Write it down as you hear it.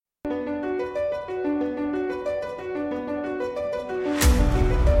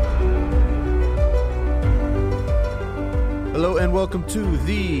and welcome to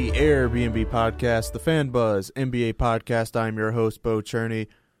the Airbnb podcast, the FanBuzz NBA podcast. I'm your host, Bo Cherney,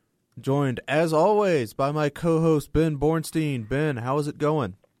 joined, as always, by my co-host, Ben Bornstein. Ben, how is it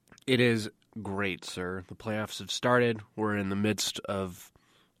going? It is great, sir. The playoffs have started. We're in the midst of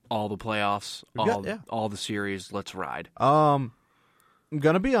all the playoffs, all the series. Let's ride. I'm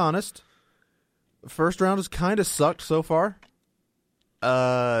going to be honest. The first round has kind of sucked so far.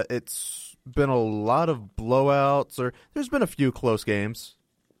 It's been a lot of blowouts, or there's been a few close games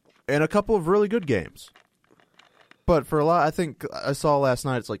and a couple of really good games. But for a lot, I think I saw last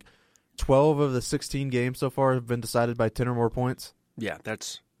night, it's like 12 of the 16 games so far have been decided by 10 or more points. Yeah,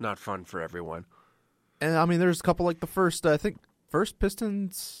 that's not fun for everyone. And I mean, there's a couple like the first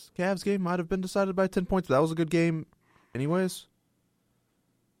Pistons Cavs game might have been decided by 10 points. But that was a good game anyways.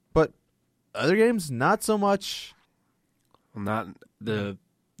 But other games, not so much. Not the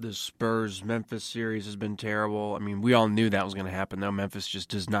Spurs-Memphis series has been terrible. I mean, we all knew that was going to happen, though. Memphis just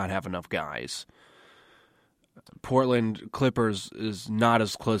does not have enough guys. Portland Clippers is not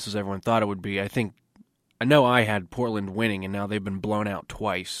as close as everyone thought it would be. I know I had Portland winning, and now they've been blown out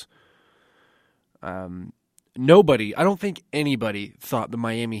twice. I don't think anybody thought the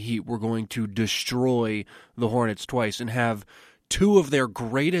Miami Heat were going to destroy the Hornets twice and have two of their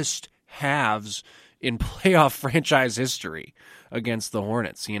greatest halves in playoff franchise history against the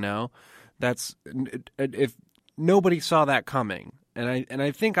Hornets. You know, that's if nobody saw that coming, and I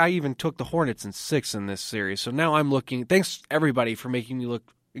think I even took the Hornets in 6 in this series. So now I'm looking. Thanks everybody for making me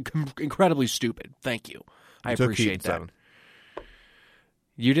look incredibly stupid. Thank you. I appreciate that. 7.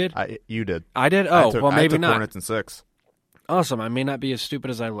 You did? You did. I did. Oh, well, maybe I took not. Hornets in 6. Awesome. I may not be as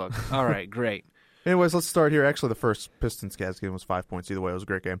stupid as I look. All right, great. Anyways, let's start here. Actually, the first Pistons Cavs game was 5 points. Either way, it was a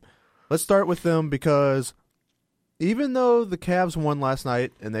great game. Let's start with them because even though the Cavs won last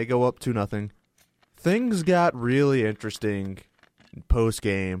night and they go up 2-0, things got really interesting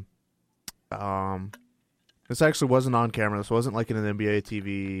post-game. This actually wasn't on camera. This wasn't like in an NBA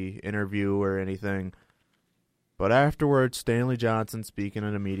TV interview or anything. But afterwards, Stanley Johnson, speaking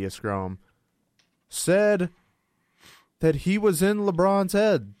in a media scrum, said that he was in LeBron's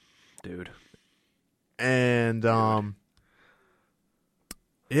head. Dude. And,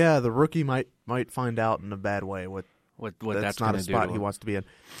 yeah, the rookie might find out in a bad way what that's not a spot he wants to be in.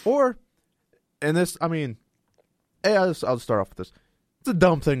 Or, and this, I mean, hey, I'll start off with this. It's a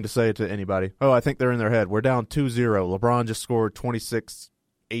dumb thing to say to anybody. Oh, I think they're in their head. We're down 2-0. LeBron just scored 26,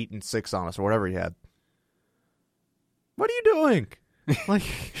 8, and 6 on us, or whatever he had. What are you doing? Like,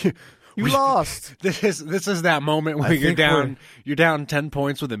 you lost. This is that moment where you're down 10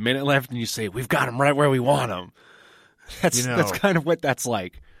 points with a minute left, and you say, "We've got him right where we want him." That's kind of what that's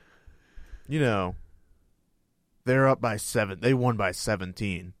like. You know, they're up by 7. They won by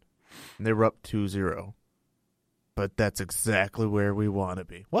 17, and they were up 2-0. But that's exactly where we want to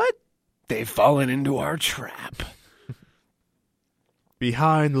be. What? They've fallen into our trap.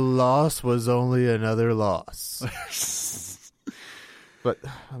 Behind the loss was only another loss. But,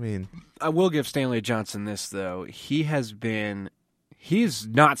 I mean, I will give Stanley Johnson this, though. He's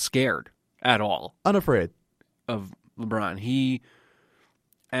not scared at all. Unafraid. Of LeBron. He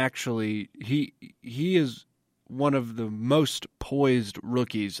is one of the most poised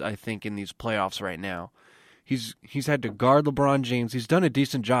rookies, I think, in these playoffs right now. He's had to guard LeBron James. He's done a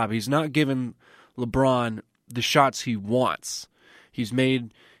decent job. He's not given LeBron the shots he wants. He's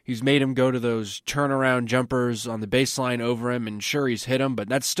made him go to those turnaround jumpers on the baseline over him, and sure, he's hit him, but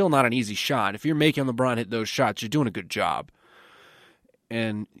that's still not an easy shot. If you're making LeBron hit those shots, you're doing a good job.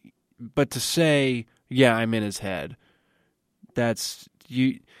 But to say, yeah, I'm in his head, that's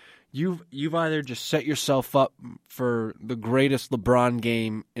you've either just set yourself up for the greatest LeBron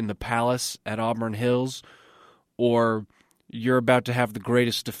game in the Palace at Auburn Hills, or you're about to have the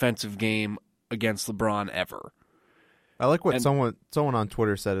greatest defensive game against LeBron ever. I like what someone on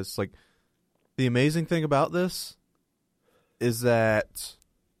Twitter said. It's like, the amazing thing about this is that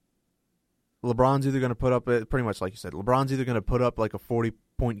LeBron's either going to put up, pretty much like you said, LeBron's either going to put up like a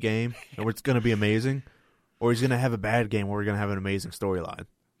 40-point game, where it's going to be amazing, or he's going to have a bad game where we're going to have an amazing storyline.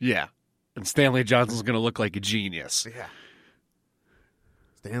 Yeah. And Stanley Johnson's going to look like a genius. Yeah.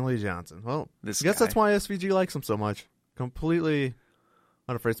 Stanley Johnson. Well, I guess that's why SVG likes him so much. Completely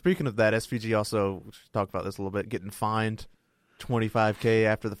unafraid. Speaking of that, SVG also, we should talk about this a little bit, getting fined $25,000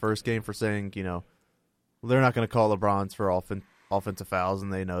 after the first game for saying, you know, they're not going to call LeBron's for offensive fouls,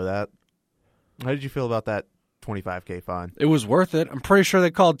 and they know that. How did you feel about that $25,000 fine? It was worth it. I'm pretty sure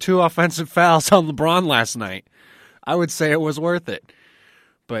they called 2 offensive fouls on LeBron last night. I would say it was worth it.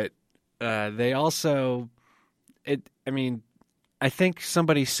 But they also, I think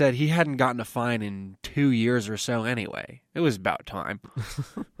somebody said he hadn't gotten a fine in 2 years or so anyway. It was about time.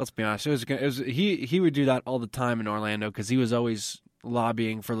 Let's be honest. He would do that all the time in Orlando because he was always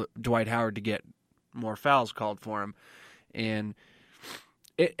lobbying for Dwight Howard to get more fouls called for him. And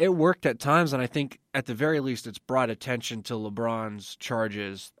it worked at times, and I think at the very least it's brought attention to LeBron's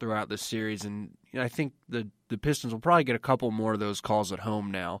charges throughout the series. And I think the Pistons will probably get a couple more of those calls at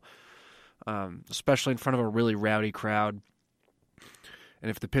home now, especially in front of a really rowdy crowd. And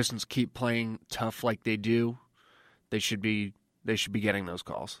if the Pistons keep playing tough like they do, they should be getting those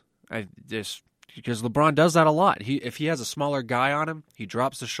calls. Because LeBron does that a lot. If he has a smaller guy on him, he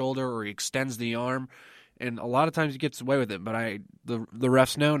drops the shoulder or he extends the arm. And a lot of times he gets away with it, but the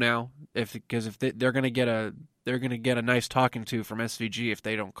refs know now because they're going to get a nice talking to from SVG if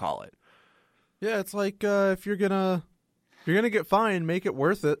they don't call it. Yeah, it's like if you're gonna get fined, make it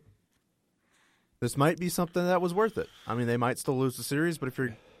worth it. This might be something that was worth it. I mean, they might still lose the series, but if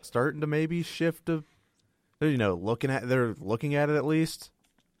you're starting to maybe shift to, they're looking at it at least,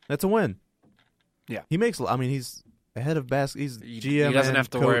 that's a win. Yeah, he makes. I mean, he's ahead of he's GM. He doesn't have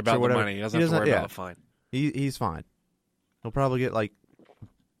to worry about the money. He doesn't have to worry about the fine. He's fine. He'll probably get like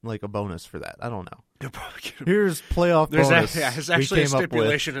a bonus for that. I don't know. He'll probably get Here's playoff bonus. There's actually a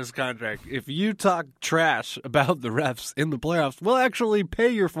stipulation in his contract. If you talk trash about the refs in the playoffs, we'll actually pay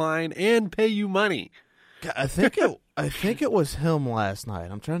your fine and pay you money. I think it was him last night.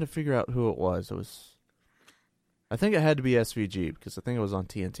 I'm trying to figure out who it was. I think it had to be SVG because I think it was on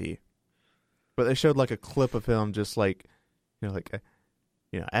TNT. But they showed like a clip of him just like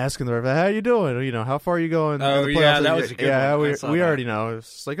asking the ref, how you doing? How far are you going? Oh, yeah, that was a good one. We already know.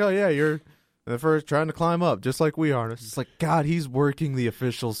 It's just like, oh, yeah, you're the first trying to climb up, just like we are. And it's just like, God, he's working the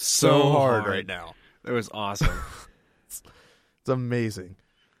officials so hard right now. It was awesome. It's amazing.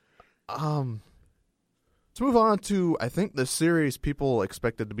 Let's move on to, I think, the series people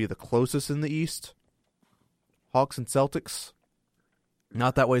expected to be the closest in the East. Hawks and Celtics.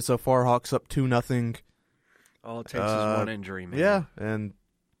 Not that way so far. Hawks up 2-0. All it takes is one injury, man. Yeah, and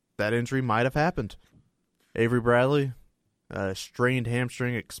that injury might have happened. Avery Bradley, strained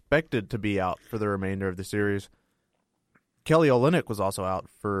hamstring, expected to be out for the remainder of the series. Kelly Olynyk was also out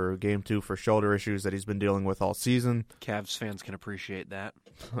for Game 2 for shoulder issues that he's been dealing with all season. Cavs fans can appreciate that.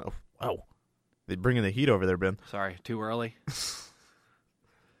 Oh, wow. They're bringing the heat over there, Ben. Sorry, too early.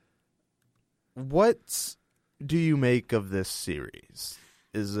 What do you make of this series?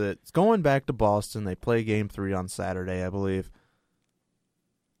 It's going back to Boston. They play Game 3 on Saturday, I believe.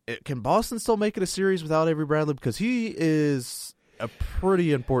 Can Boston still make it a series without Avery Bradley? Because he is a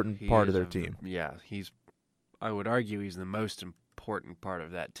pretty important part of their team. Yeah, I would argue he's the most important part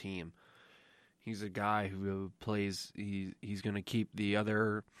of that team. He's a guy who plays. He's going to keep the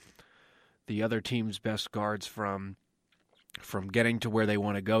other team's best guards from getting to where they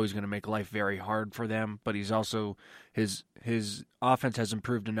want to go. He's going to make life very hard for them, but he's also his offense has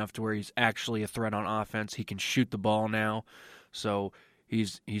improved enough to where he's actually a threat on offense. He can shoot the ball now, so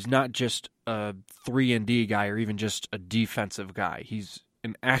he's not just a 3-and-D guy or even just a defensive guy. He's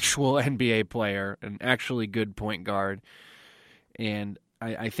an actual NBA player, an actually good point guard, and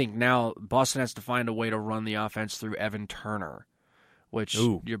I think now Boston has to find a way to run the offense through Evan Turner, which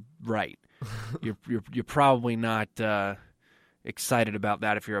you're right. You're probably not excited about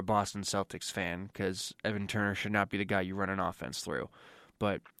that if you're a Boston Celtics fan, because Evan Turner should not be the guy you run an offense through.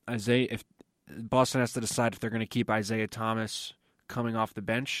 But if Boston has to decide if they're going to keep Isaiah Thomas coming off the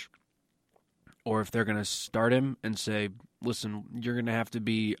bench, or if they're going to start him and say, listen, you're going to have to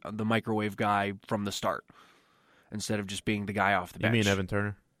be the microwave guy from the start instead of just being the guy off the bench. You mean Evan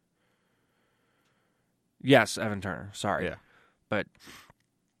Turner? Yes, Evan Turner. Sorry. Yeah. But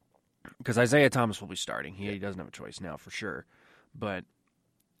because Isaiah Thomas will be starting. He doesn't have a choice now for sure. But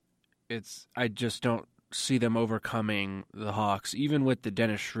I just don't see them overcoming the Hawks, even with the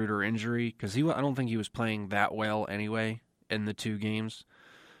Dennis Schroeder injury, because I don't think he was playing that well anyway in the 2 games.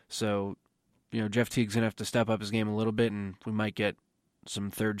 So, Jeff Teague's going to have to step up his game a little bit, and we might get some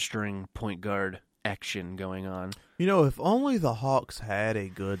third-string point guard action going on. If only the Hawks had a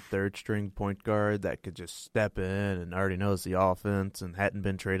good third-string point guard that could just step in and already knows the offense and hadn't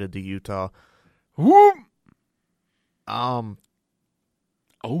been traded to Utah. Whoop!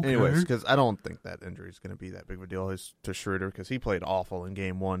 Okay. Anyways, because I don't think that injury is going to be that big of a deal to Schroeder, because he played awful in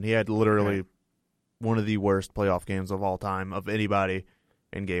Game 1. He had literally one of the worst playoff games of all time of anybody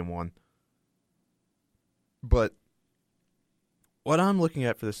in Game 1. But what I'm looking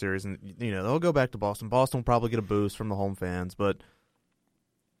at for the series, and they'll go back to Boston. Boston will probably get a boost from the home fans, but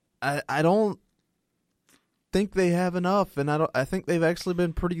I don't think they have enough, and I think they've actually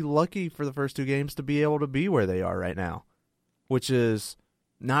been pretty lucky for the first 2 games to be able to be where they are right now, which is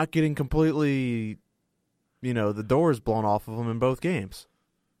not getting completely the doors blown off of them in both games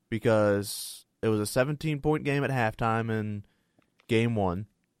because it was a 17-point game at halftime in Game 1.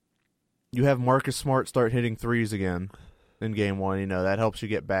 You have Marcus Smart start hitting threes again in Game 1. That helps you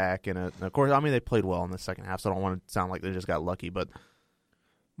get back. And of course, they played well in the second half, so I don't want to sound like they just got lucky. But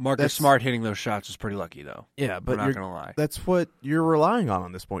Marcus Smart hitting those shots is pretty lucky, though. Yeah, but I'm not going to lie. That's what you're relying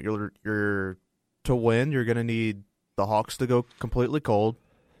on this point. You're to win, you're going to need the Hawks to go completely cold.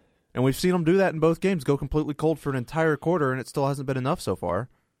 And we've seen them do that in both games, go completely cold for an entire quarter, and it still hasn't been enough so far.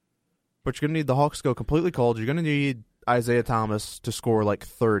 But you're going to need the Hawks to go completely cold. You're going to need Isaiah Thomas to score like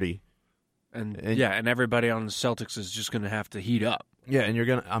 30. And everybody on the Celtics is just going to have to heat up. Yeah, and you're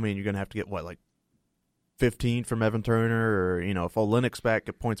going to have to get, 15 from Evan Turner, or, if Olynyk's back,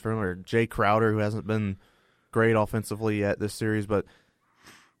 get points from him, or Jay Crowder, who hasn't been great offensively yet this series. But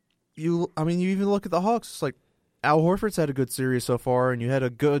you even look at the Hawks, it's like, Al Horford's had a good series so far, and you had a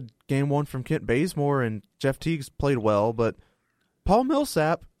good Game 1 from Kent Bazemore, and Jeff Teague's played well, but Paul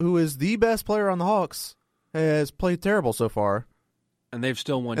Millsap, who is the best player on the Hawks, has played terrible so far. And they've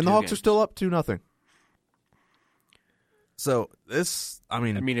still won 2 games. And the Hawks are still up 2-0. So,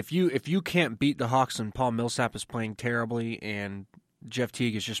 if you can't beat the Hawks and Paul Millsap is playing terribly and Jeff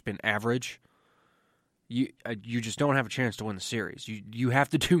Teague has just been average, you just don't have a chance to win the series. You have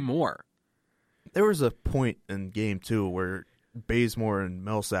to do more. There was a point in Game 2 where Bazemore and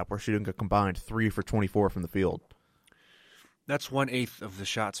Millsap were shooting a combined 3 for 24 from the field. That's 1/8 of the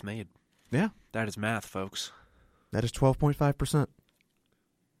shots made. Yeah. That is math, folks. That is 12.5%.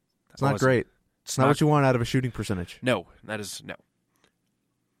 It's not great. It's not what you want out of a shooting percentage. No, that is no.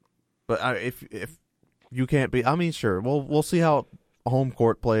 But if you can't be, sure, we'll see how home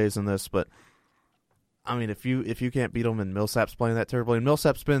court plays in this. But if you can't beat them and Millsap's playing that terribly, and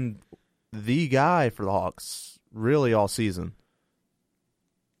Millsap's been the guy for the Hawks really all season.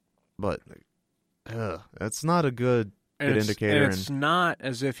 But that's not a good indicator. And it's not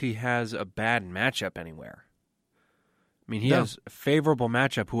as if he has a bad matchup anywhere. He has a favorable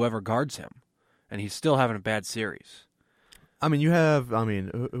matchup whoever guards him, and he's still having a bad series. You have,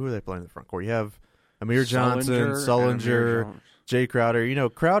 who are they playing in the front court? You have Amir Johnson, Sullinger, Jay Crowder.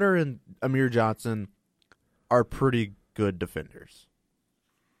 Crowder and Amir Johnson are pretty good defenders.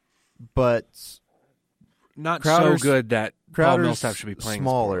 But not so good that Paul Millsap should be playing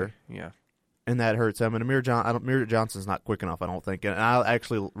smaller. Yeah. And that hurts him. And Amir Johnson's not quick enough, I don't think. And I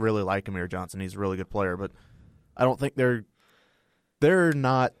actually really like Amir Johnson. He's a really good player, but I don't think they're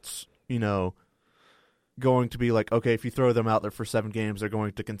not, going to be like, okay, if you throw them out there for 7 games, they're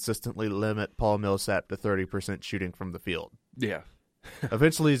going to consistently limit Paul Millsap to 30% shooting from the field. Yeah.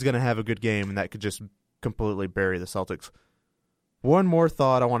 Eventually he's going to have a good game, and that could just completely bury the Celtics. One more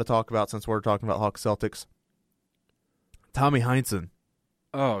thought I want to talk about since we're talking about Hawks Celtics. Tommy Heinsohn.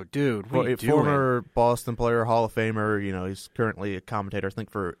 Oh, dude. What are you doing? Former Boston player, Hall of Famer. He's currently a commentator, I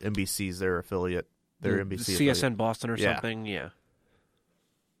think, for NBC's their affiliate. Their NBC CSN affiliate. Boston or something, yeah.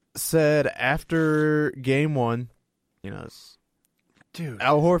 Said after Game 1, dude,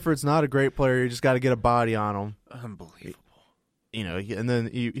 Al Horford's not a great player. You just got to get a body on him. Unbelievable. And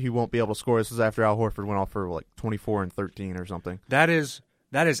then he won't be able to score. This is after Al Horford went off for 24 and 13 or something. That is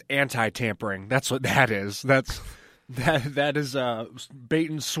anti-tampering. That's what that is. That is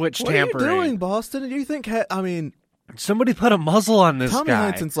bait and switch tampering. What are you doing, Boston? Do you think? Somebody put a muzzle on this Tommy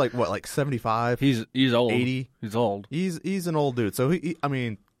guy. Heinsohn's like 75. He's old. 80. He's old. He's an old dude. So he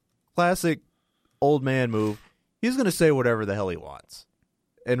classic old man move. He's going to say whatever the hell he wants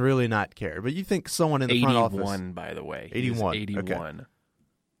and really not care. But you think someone in the front office... 81, by the way. 81. 81. Okay.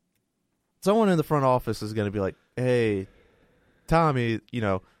 Someone in the front office is going to be like, hey, Tommy,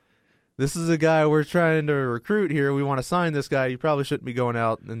 this is a guy we're trying to recruit here. We want to sign this guy. You probably shouldn't be going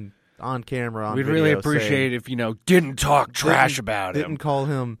out and on camera on We'd video really appreciate if, didn't talk trash about him. Didn't call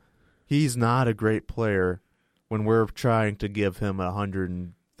him... He's not a great player when we're trying to give him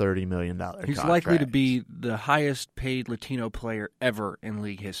 $130 million contract. He's likely to be the highest paid Latino player ever in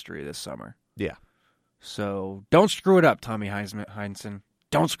league history this summer. Yeah. So don't screw it up, Tommy Heinsohn.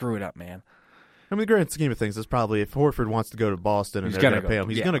 Don't screw it up, man. The grand scheme of things is probably if Horford wants to go to Boston and they're going to pay him,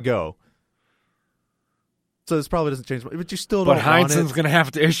 he's going to go. So this probably doesn't change, but you still don't want it. But Heinsohn's going to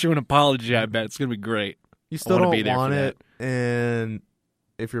have to issue an apology, I bet. It's going to be great. You still don't want it, and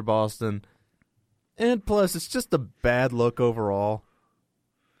if you're Boston. And plus, it's just a bad look overall.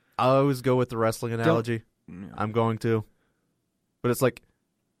 I always go with the wrestling analogy. I'm going to. But it's like,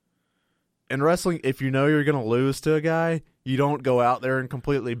 in wrestling, if you know you're going to lose to a guy, you don't go out there and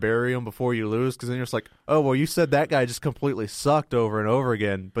completely bury him before you lose, because then you're just like, oh, well, you said that guy just completely sucked over and over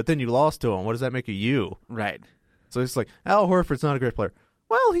again, but then you lost to him. What does that make of you? Right. So it's like, Al Horford's not a great player.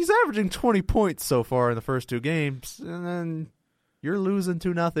 Well, he's averaging 20 points so far in the first 2 games, and then you're losing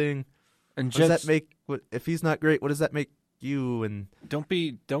 2-0. And what does that make? If he's not great, what does that make you? And don't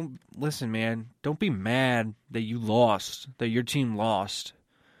listen, man. Don't be mad that you lost, that your team lost.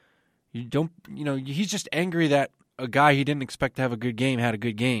 He's just angry that a guy he didn't expect to have a good game had a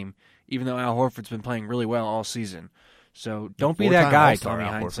good game, even though Al Horford's been playing really well all season. So don't be that guy, Tommy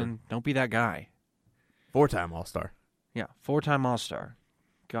Heinsohn. Don't be that guy. 4-time All-Star. Yeah, 4-time All-Star.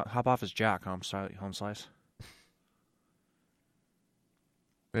 Hop off his jack, home slice.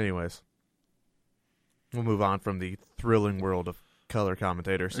 Anyways, we'll move on from the thrilling world of color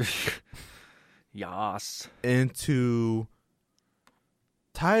commentators. Yas. Into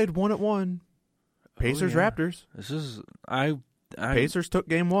tied 1-1. Pacers Raptors. This is Pacers took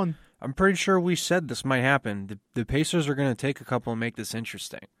game 1. I'm pretty sure we said this might happen. The Pacers are going to take a couple and make this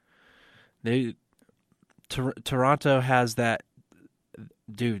interesting. Toronto has that.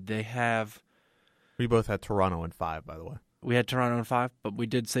 Dude, they have. We both had Toronto in 5, by the way. We had Toronto in 5, but we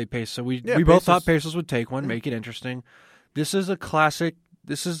did say Pacers. So we both thought Pacers would take one, make it interesting. This is a classic.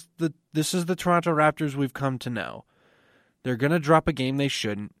 This is the Toronto Raptors we've come to know. They're going to drop a game they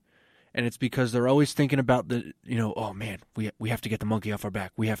shouldn't, and it's because they're always thinking about oh man, we have to get the monkey off our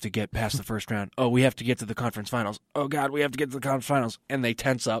back. We have to get past the first round. Oh, we have to get to the conference finals. Oh God, we have to get to the conference finals. And they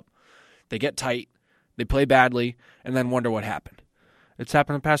tense up. They get tight. They play badly, and then wonder what happened. It's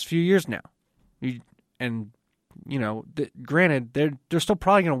happened the past few years now. Granted, they're still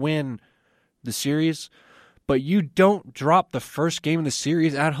probably going to win the series, but you don't drop the first game of the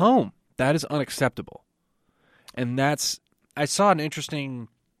series at home. That is unacceptable. And I saw an interesting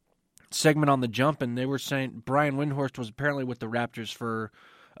segment on The Jump, and they were saying Brian Windhorst was apparently with the Raptors for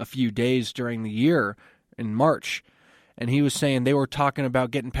a few days during the year in March, and he was saying they were talking about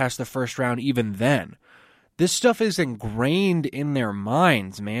getting past the first round even then. This stuff is ingrained in their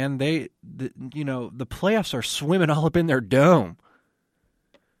minds, man. The playoffs are swimming all up in their dome.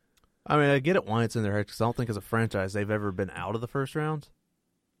 I mean, I get it why it's in their head, because I don't think as a franchise they've ever been out of the first round.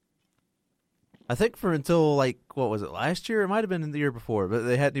 I think until, what was it, last year? It might have been the year before, but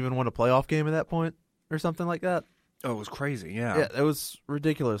they hadn't even won a playoff game at that point or something like that. Oh, it was crazy, yeah. Yeah, it was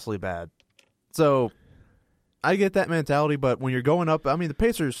ridiculously bad. So, I get that mentality, but when you're going up, I mean, the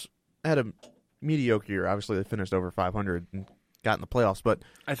Pacers had a mediocre year. Obviously, they finished over 500 and got in the playoffs, but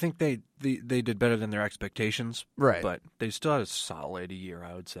I think they did better than their expectations. Right. But they still had a solid year,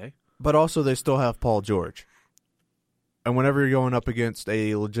 I would say. But also, they still have Paul George. And whenever you're going up against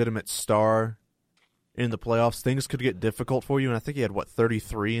a legitimate star in the playoffs, things could get difficult for you. And I think he had,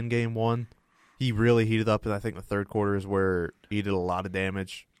 33 in game 1? He really heated up, and I think the third quarter is where he did a lot of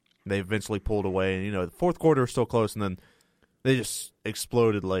damage. They eventually pulled away. And, the fourth quarter was still close, and then they just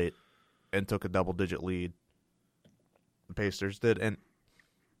exploded late and took a double-digit lead. The Pacers did. And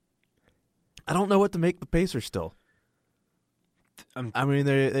I don't know what to make the Pacers still. I mean,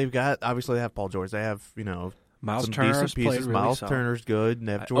 they've got, obviously they have Paul George. They have, Miles some Turner's decent pieces. played really Miles solid. Turner's good. And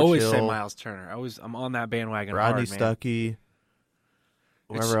they have George always Hill, say Miles Turner. I'm on that bandwagon. Rodney hard, man. Stuckey.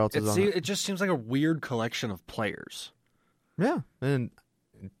 Whoever else is on it. It just seems like a weird collection of players. Yeah, and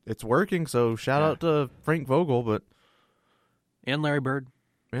it's working, so shout out to Frank Vogel, And Larry Bird.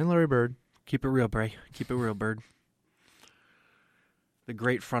 Keep it real, Bray. Keep it real, Bird. The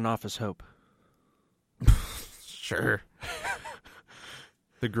great front office hope. Sure.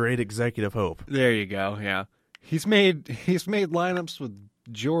 The great executive hope. There you go, yeah. He's made lineups with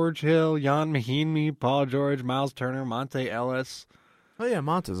George Hill, Jan Mahinmi, Paul George, Miles Turner, Monte Ellis. Oh, yeah,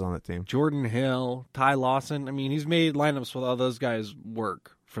 Monte's on that team. Jordan Hill, Ty Lawson. I mean, he's made lineups with all those guys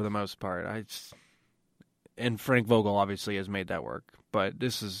work for the most part. And Frank Vogel obviously has made that work. But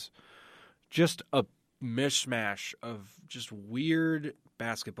this is just a mishmash of just weird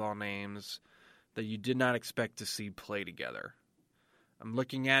basketball names that you did not expect to see play together. I'm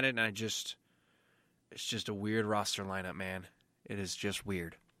looking at it, and it's just a weird roster lineup, man. It is just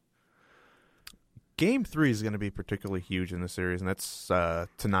weird. Game 3 is going to be particularly huge in this series, and that's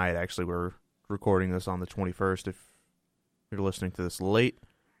tonight, actually. We're recording this on the 21st if you're listening to this late.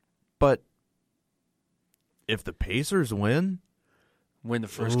 But if the Pacers win the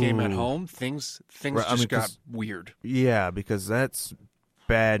first game at home, things got weird. Yeah, because that's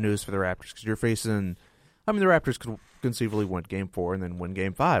bad news for the Raptors, because you're facing... I mean, the Raptors could conceivably win Game 4 and then win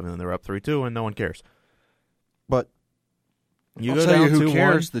Game 5, and then they're up 3-2, and no one cares. But I'll tell you who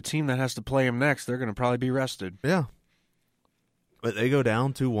cares. The team that has to play them next, they're going to probably be rested. Yeah. But they go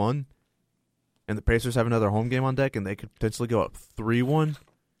down 2-1, and the Pacers have another home game on deck, and they could potentially go up 3-1.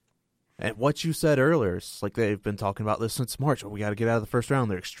 And what you said earlier, it's like they've been talking about this since March. Oh, we got to get out of the first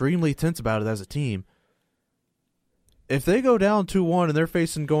round. They're extremely tense about it as a team. if they go down 2-1 and they're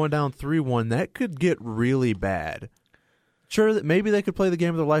facing going down 3-1, that could get really bad. Sure, that maybe they could play the game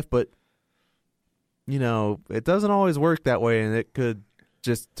of their life, but it doesn't always work that way, and it could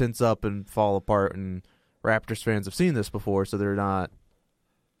just tense up and fall apart. And Raptors fans have seen this before, so they're not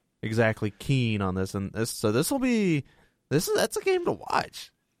exactly keen on this. And that's a game to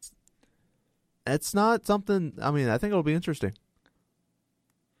watch. It's not something. I mean, I think it'll be interesting.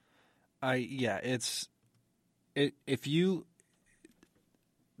 The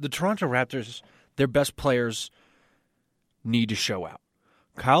Toronto Raptors, their best players need to show out.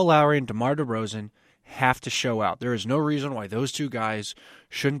 Kyle Lowry and DeMar DeRozan have to show out. There is no reason why those two guys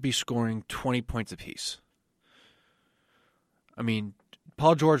shouldn't be scoring 20 points apiece. I mean,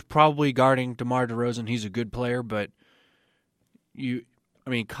 Paul George probably guarding DeMar DeRozan. He's a good player, but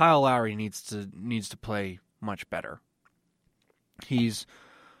Kyle Lowry needs to play much better.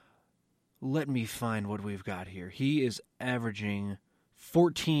 Let me find what we've got here. He is averaging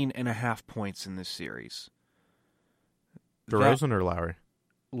 14.5 points in this series. DeRozan or Lowry?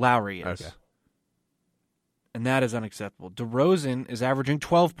 Lowry is. Okay. And that is unacceptable. DeRozan is averaging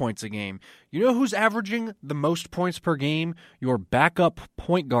 12 points a game. You know who's averaging the most points per game? Your backup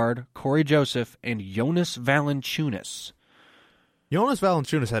point guard, Corey Joseph, and Jonas Valanciunas. Jonas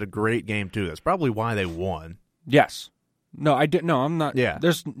Valanciunas had a great game, too. That's probably why they won. Yes. No, I didn't. No, I'm not. Yeah.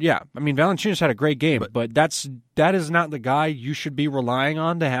 I mean, Valanciunas had a great game, but that is not the guy you should be relying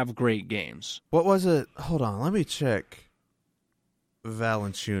on to have great games. What was it? Hold on. Let me check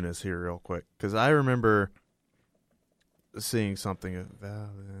Valanciunas here real quick, because I remember seeing something of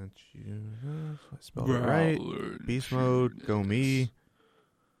Valanciunas. I spelled it right. Beast mode, go me.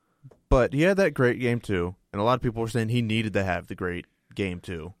 But he had that great game, too. And a lot of people were saying he needed to have the great game,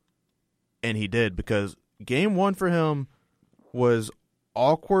 too. And he did, because game one for him was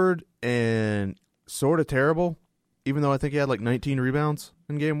awkward and sort of terrible, even though I think he had like 19 rebounds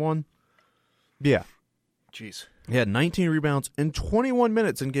in game one. Yeah. Jeez. He had 19 rebounds in 21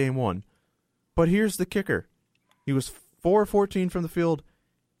 minutes in game one. But here's the kicker. He was 4-14 from the field,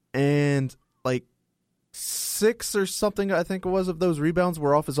 and like 6 or something, I think it was, of those rebounds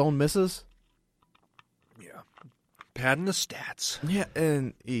were off his own misses. Yeah. Padding the stats. Yeah,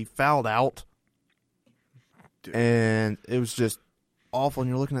 and he fouled out. Dude. And it was just awful. And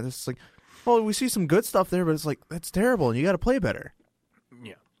you're looking at this, it's like, well, we see some good stuff there, but it's like, that's terrible, and you got to play better.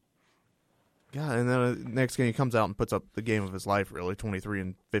 Yeah. God, and then the next game he comes out and puts up the game of his life, really,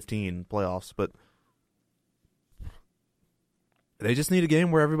 23-15 playoffs. But they just need a game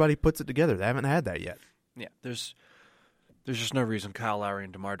where everybody puts it together. They haven't had that yet. Yeah, there's just no reason Kyle Lowry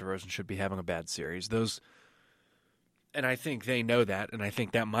and DeMar DeRozan should be having a bad series. And I think they know that, and I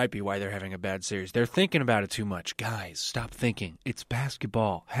think that might be why they're having a bad series. They're thinking about it too much. Guys, stop thinking. It's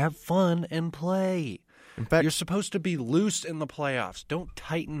basketball. Have fun and play. In fact, you're supposed to be loose in the playoffs. Don't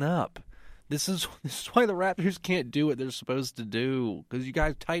tighten up. This is why the Raptors can't do what they're supposed to do, because you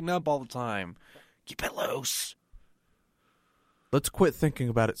guys tighten up all the time. Keep it loose. Let's quit thinking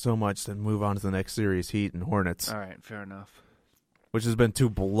about it so much and move on to the next series, Heat and Hornets. All right, fair enough. Which has been 2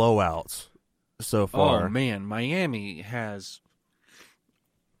 blowouts so far. Oh, man. Miami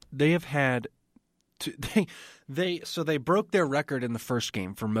they have had they broke their record in the first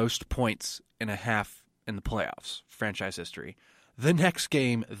game for most points in a half in the playoffs, franchise history. The next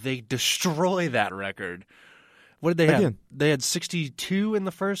game, they destroy that record. What did they have? They had 62 in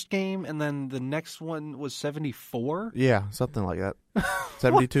the first game, and then the next one was 74? Yeah, something like that.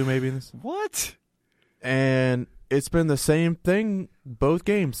 72 maybe. What? And it's been the same thing both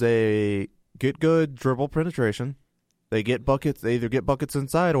games. They get good dribble penetration. They get buckets. They either get buckets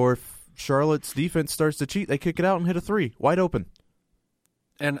inside, or if Charlotte's defense starts to cheat, they kick it out and hit a 3 wide open.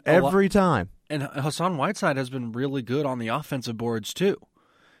 And every time. And Hassan Whiteside has been really good on the offensive boards too.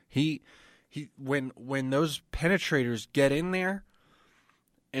 When those penetrators get in there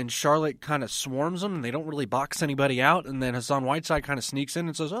and Charlotte kind of swarms them and they don't really box anybody out, and then Hassan Whiteside kind of sneaks in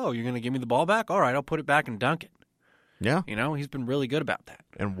and says, "Oh, you're going to give me the ball back? All right, I'll put it back and dunk it." Yeah. He's been really good about that.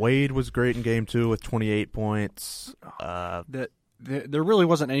 And Wade was great in game 2 with 28 points. There really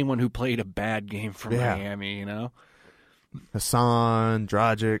wasn't anyone who played a bad game for Miami, Hassan,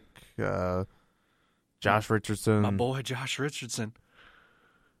 Dragic, Josh Richardson. My boy Josh Richardson.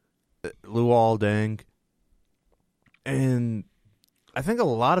 Luol Deng. And I think a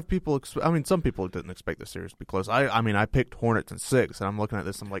lot of people some people didn't expect the series to be close. I picked Hornets in 6, and I'm looking at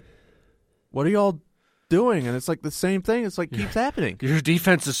this, I'm like, what are y'all doing? And it's like the same thing. It's like keeps happening. Your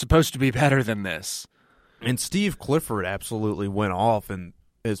defense is supposed to be better than this. And Steve Clifford absolutely went off in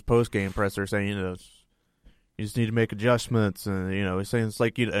his post-game presser saying, you just need to make adjustments. And, he's saying it's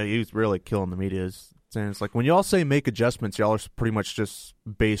like, he was really killing the media. saying it's like when y'all say make adjustments, y'all are pretty much just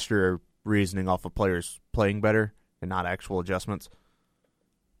base your reasoning off of players playing better and not actual adjustments,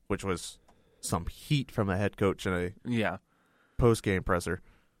 which was some heat from a head coach in a post-game presser.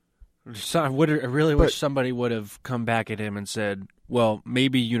 So I really wish somebody would have come back at him and said, well,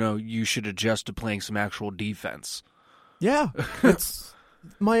 maybe, you should adjust to playing some actual defense. Yeah.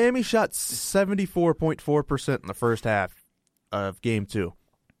 Miami shot 74.4% in the first half of Game 2.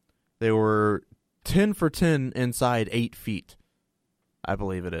 They were 10 for 10 inside 8 feet, I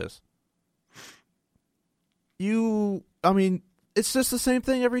believe it is. It's just the same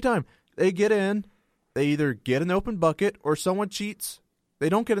thing every time. They get in, they either get an open bucket or someone cheats. They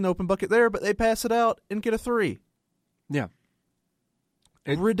don't get an open bucket there, but they pass it out and get a 3. Yeah.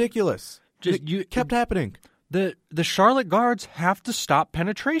 Ridiculous. It kept happening. The Charlotte guards have to stop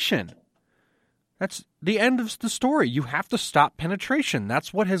penetration. That's the end of the story. You have to stop penetration.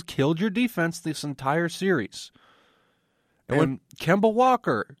 That's what has killed your defense this entire series. And Kemba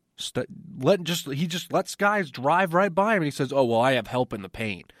Walker, he just lets guys drive right by him, and he says, oh, well, I have help in the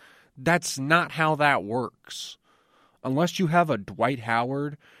paint. That's not how that works. Unless you have a Dwight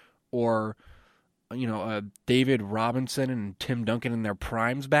Howard or, a David Robinson and Tim Duncan in their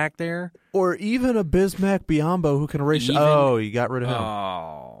primes back there. Or even a Bismack Biyombo who can erase. Oh, you got rid of him.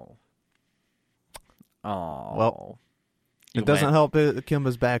 Oh. Well, it doesn't help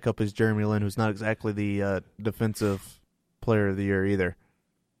Kimba's backup is Jeremy Lin, who's not exactly the defensive player of the year either.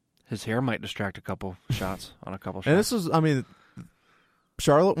 His hair might distract a couple shots on a couple shots. And this is,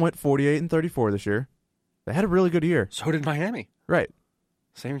 Charlotte went 48 and 34 this year. They had a really good year. So did Miami. Right.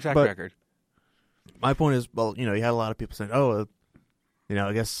 Same exact record. My point is, you had a lot of people saying, I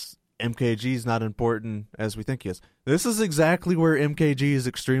guess MKG is not important as we think he is. This is exactly where MKG is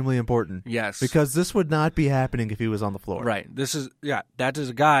extremely important. Yes. Because this would not be happening if he was on the floor. Right. That is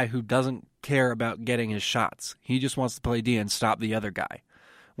a guy who doesn't care about getting his shots. He just wants to play D and stop the other guy,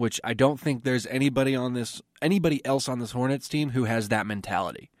 which I don't think there's anybody else on this Hornets team who has that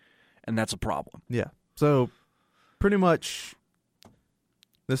mentality, and that's a problem. Yeah. So, pretty much,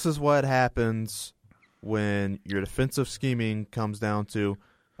 this is what happens when your defensive scheming comes down to,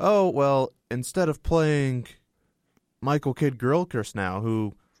 instead of playing Michael Kidd-Gilchrist now,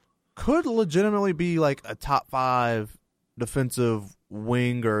 who could legitimately be like a top 5 defensive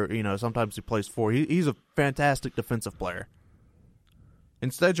wing, or sometimes he plays 4. He's a fantastic defensive player.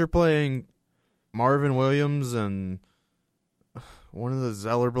 Instead, you're playing Marvin Williams and one of the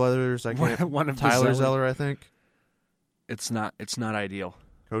Zeller brothers. One of Tyler Zeller, I think. It's not ideal.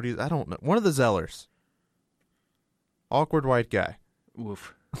 Cody, I don't know. One of the Zellers. Awkward white guy.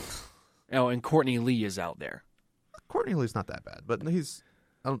 Oof. And Courtney Lee is out there. Courtney Lee's not that bad, but he's,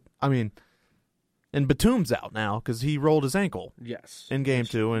 and Batum's out now because he rolled his ankle. Yes. In Game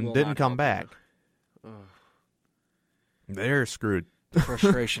 2 and didn't come back. They're screwed. The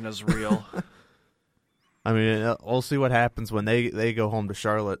frustration is real. We'll see what happens when they go home to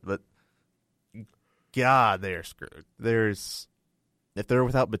Charlotte, but God, they're screwed. If they're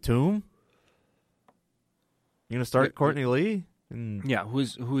without Batum, you're going to start Courtney Lee? Yeah,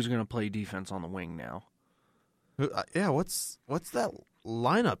 who's going to play defense on the wing now? What's that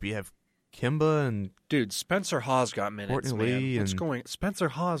lineup? You have Kemba and dude, Spencer Hawes got minutes. Courtney Lee What's going? Spencer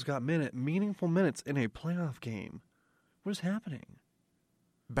Hawes got meaningful minutes in a playoff game. What is happening?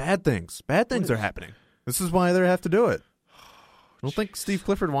 Bad things. Bad things are happening. This is why they have to do it. I don't think Steve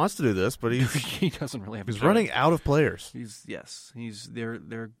Clifford wants to do this, but he doesn't really have. He's running out of players. They're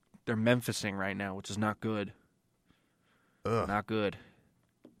Memphising right now, which is not good. Ugh. Not good.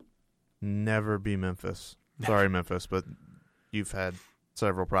 Never be Memphis. Sorry, Memphis, but you've had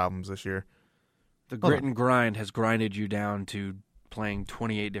several problems this year. The grit and grind has grinded you down to playing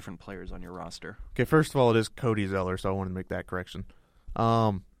 28 different players on your roster. Okay, first of all, it is Cody Zeller, so I wanted to make that correction.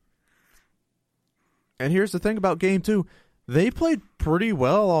 And here's the thing about Game 2. They played pretty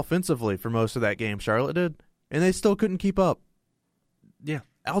well offensively for most of that game, Charlotte did, and they still couldn't keep up. Yeah.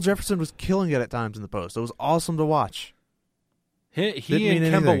 Al Jefferson was killing it at times in the post. It was awesome to watch. He and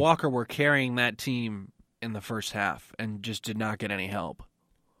Kemba Walker were carrying that team in the first half and just did not get any help.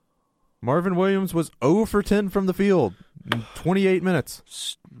 Marvin Williams was 0 for 10 from the field in 28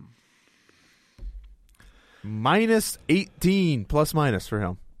 minutes. Minus 18, plus minus for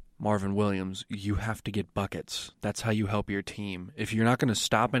him. Marvin Williams, you have to get buckets. That's how you help your team. If you're not going to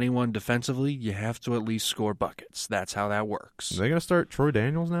stop anyone defensively, you have to at least score buckets. That's how that works. Are they going to start Troy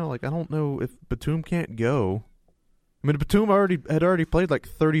Daniels now? I don't know if Batum can't go. Batum had already played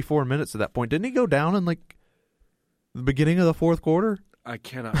 34 minutes at that point. Didn't he go down in the beginning of the fourth quarter? I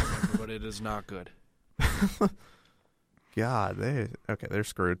cannot remember, but it is not good. God, they're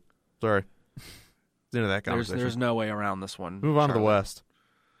screwed. Sorry. Into that conversation. There's no way around this one. Move on to the West.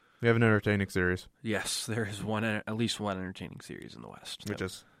 We have an entertaining series. Yes, there is at least one entertaining series in the West.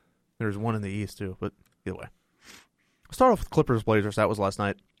 There's one in the East too, but either way. I'll start off with Clippers-Blazers. That was last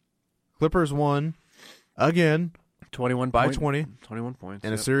night. Clippers won again 21 by 20. 21 points.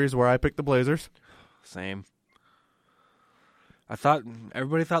 In a series where I picked the Blazers. Same.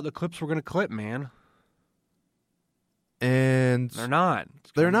 Everybody thought the Clips were going to clip, man. And they're not.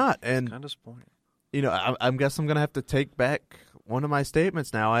 And kind of disappointing. You know, I guess I'm going to have to take back one of my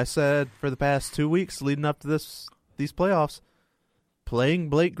statements now. I said for the past 2 weeks leading up to these playoffs, playing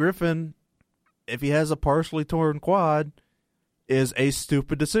Blake Griffin, if he has a partially torn quad, is a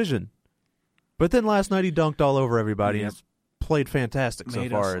stupid decision. But then last night he dunked all over everybody and has played fantastic so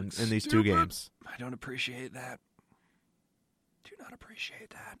far in these 2 games. I don't appreciate that. Do not appreciate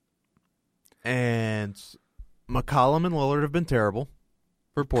that. And McCollum and Lillard have been terrible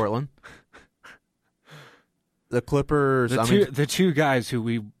for Portland. The Clippers, the two guys who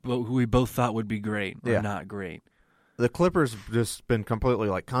we both thought would be great are not great. The Clippers have just been completely,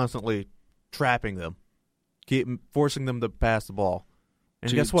 constantly trapping them, forcing them to pass the ball. And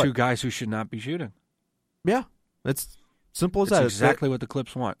guess what? 2 guys who should not be shooting. Yeah, it's simple as that. It's exactly what the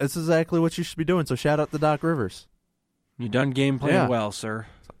Clips want. It's exactly what you should be doing. So shout out to Doc Rivers. You done game playing well, sir.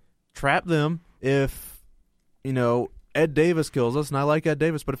 Trap them if, Ed Davis kills us, and I like Ed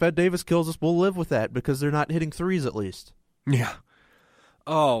Davis, but if Ed Davis kills us, we'll live with that because they're not hitting threes at least. Yeah.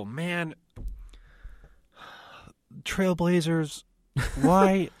 Oh, man. Trailblazers,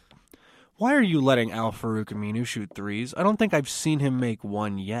 why are you letting Al-Farouq Aminu shoot threes? I don't think I've seen him make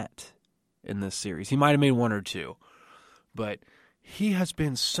one yet in this series. He might have made 1 or 2, but he has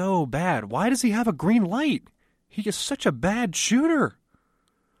been so bad. Why does he have a green light? He is such a bad shooter.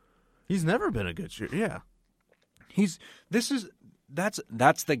 He's never been a good shooter, yeah. That's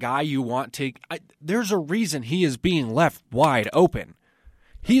the guy you want to. There's a reason he is being left wide open.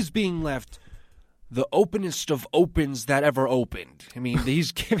 He's being left the openest of opens that ever opened. I mean,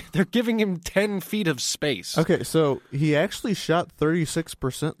 they're giving him 10 feet of space. Okay, so he actually shot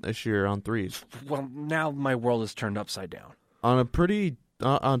 36% this year on threes. Well, now my world is turned upside down. On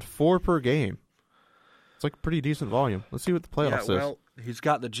 4 per game. It's like a pretty decent volume. Let's see what the playoff says. Well, he's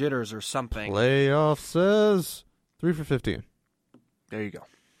got the jitters or something. Playoff says 3 for 15. There you go.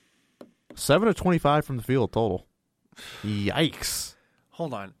 7 of 25 from the field total. Yikes.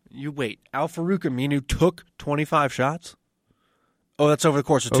 Hold on. You wait. Al-Farouq Aminu took 25 shots? Oh, that's over the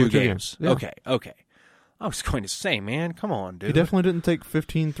course of 2 games. Yeah. Okay. I was going to say, man, come on, dude. He definitely didn't take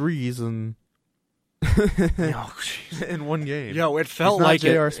 15 threes in 1 game. Yo, it felt like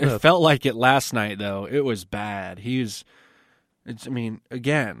it felt like it last night, though. It was bad.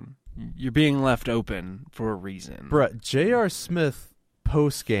 Again, you're being left open for a reason. Bruh, J.R. Smith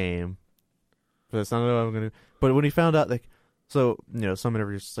post-game, that's not what I'm going to do, but when he found out, some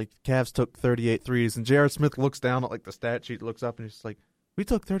interviews, Cavs took 38 threes, and J.R. Smith looks down at, the stat sheet, looks up, and he's just like, we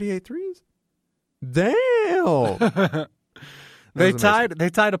took 38 threes? Damn! They tied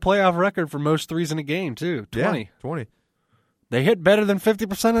a playoff record for most threes in a game, too. 20. Yeah, 20. They hit better than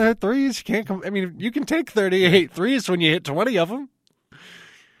 50% of their threes. You can take 38 threes when you hit 20 of them.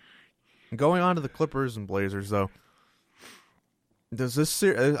 Going on to the Clippers and Blazers, though. Does this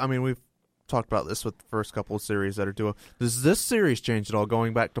series, we've talked about this with the first couple of series that are duo. Does this series change at all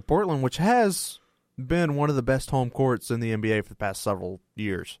going back to Portland, which has been one of the best home courts in the NBA for the past several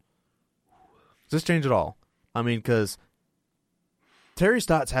years? Does this change at all? Because Terry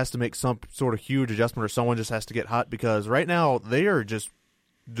Stotts has to make some sort of huge adjustment, or someone just has to get hot, because right now they are just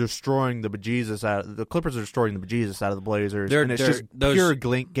destroying the bejesus out. The Clippers are destroying the bejesus out of the Blazers, and it's just pure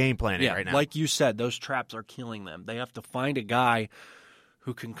game planning right now. Like you said, those traps are killing them. They have to find a guy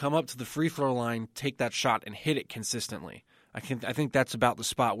who can come up to the free throw line, take that shot, and hit it consistently. I think that's about the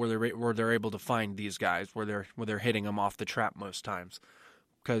spot where they're able to find these guys, where they're hitting them off the trap most times.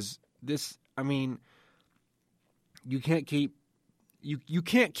 Because you can't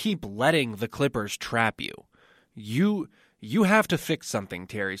keep letting the Clippers trap you. You have to fix something,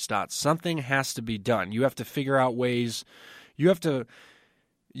 Terry Stotts. Something has to be done. You have to figure out ways. You have to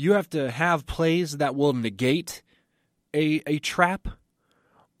have plays that will negate a trap,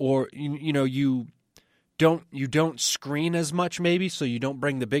 or you don't screen as much, maybe, so you don't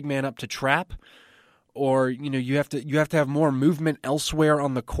bring the big man up to trap, or you have to have more movement elsewhere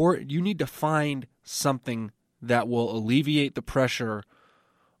on the court. You need to find something that will alleviate the pressure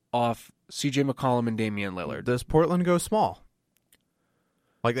off C.J. McCollum and Damian Lillard. Does Portland go small?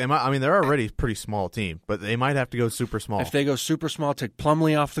 They might. They're already a pretty small team, but they might have to go super small. If they go super small, take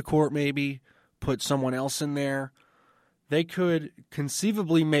Plumlee off the court, maybe put someone else in there. They could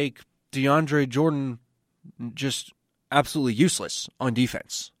conceivably make DeAndre Jordan just absolutely useless on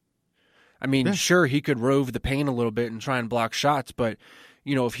defense. I mean, sure, he could rove the paint a little bit and try and block shots, but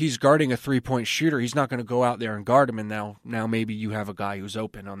if he's guarding a 3-point shooter, he's not going to go out there and guard him. And now maybe you have a guy who's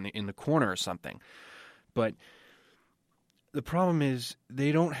open in the corner or something. But the problem is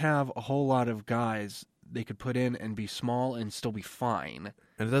they don't have a whole lot of guys they could put in and be small and still be fine.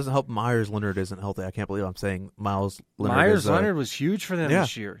 And it doesn't help Myers Leonard isn't healthy. I can't believe I'm saying Miles Leonard. Leonard was huge for them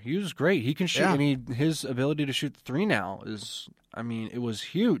this year. He was great. He can shoot. I mean, his ability to shoot the 3 now is, it was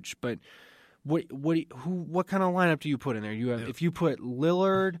huge. But what kind of lineup do you put in there? If you put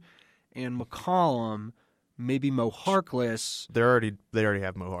Lillard and McCollum, maybe Mo Harkless. They already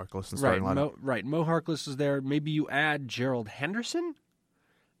have Mo Harkless in starting lineup. Mo Harkless is there. Maybe you add Gerald Henderson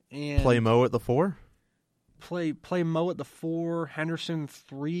and play Mo at the 4. Play Mo at the 4, Henderson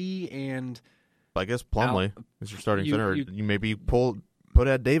 3, and I guess Plumlee is your starting center. You maybe put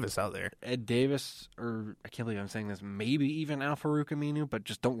Ed Davis out there. Ed Davis, or I can't believe I'm saying this. Maybe even Al-Farouq Aminu, but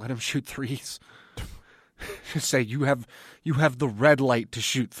just don't let him shoot threes. Just say you have the red light to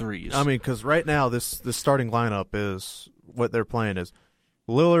shoot threes. I mean, because right now this starting lineup is what they're playing is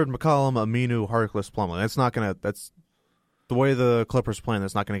Lillard, McCollum, Aminu, Harkless, Plumlee. That's the way the Clippers playing.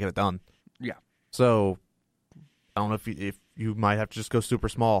 That's not going to get it done. Yeah. So I don't know if you might have to just go super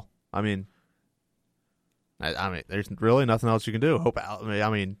small. I mean, there's really nothing else you can do. Hope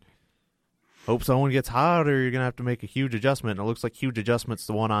someone gets hot, or you're gonna have to make a huge adjustment. And it looks like huge adjustment's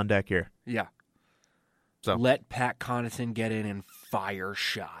the one on deck here. Yeah. So let Pat Connaughton get in and fire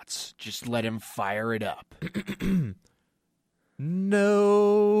shots. Just let him fire it up.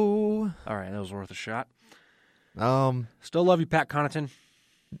 No. All right, that was worth a shot. Still love you, Pat Connaughton.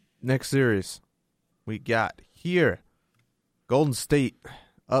 Next series, we got here Golden State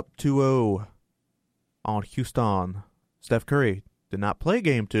up 2-0 on Houston. Steph Curry did not play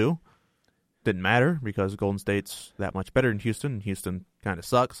game 2. Didn't matter because Golden State's that much better than Houston. Houston kind of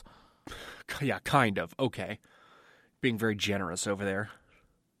sucks. Yeah, kind of. Okay. Being very generous over there.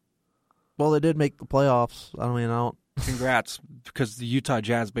 Well, they did make the playoffs. I don't... Congrats, because the Utah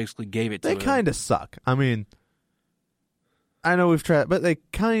Jazz basically gave it to them. They kind of suck. I mean, I know we've tried, but they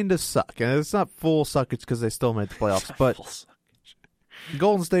kind of suck. And it's not full suckage because they still made the playoffs. But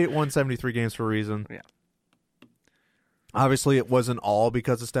Golden State won 73 games for a reason. Yeah. Obviously, it wasn't all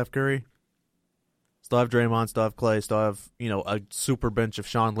because of Steph Curry. Still have Draymond, still have Clay, still have, a super bench of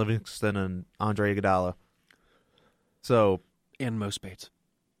Sean Livingston and Andre Iguodala. So. And Mo Spates.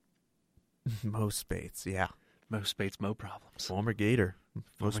 Mo Spates, yeah. Mo Spates, Mo problems. Former Gator.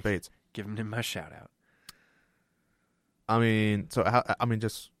 Mo Spates. Giving him my shout out. I mean,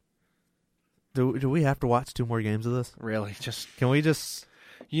 do we have to watch 2 more games of this? Really? Can we just?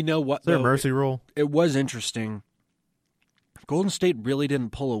 You know what? Is there a mercy rule? It was interesting. Golden State really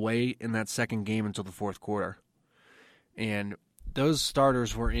didn't pull away in that second game until the fourth quarter. And those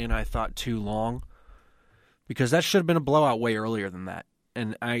starters were in, I thought, too long. Because that should have been a blowout way earlier than that.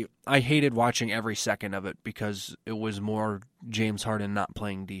 And I hated watching every second of it because it was more James Harden not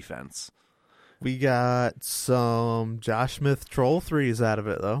playing defense. We got some Josh Smith troll threes out of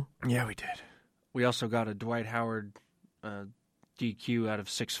it, though. Yeah, we did. We also got a Dwight Howard DQ out of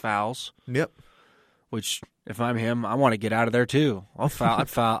 6 fouls. Yep. Which, if I'm him, I want to get out of there too. I'd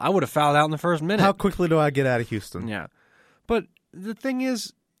foul. I would have fouled out in the first minute. How quickly do I get out of Houston? Yeah. But the thing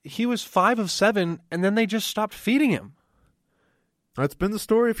is, he was 5 of 7, and then they just stopped feeding him. That's been the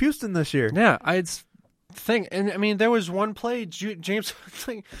story of Houston this year. Yeah, and I mean, there was one play. James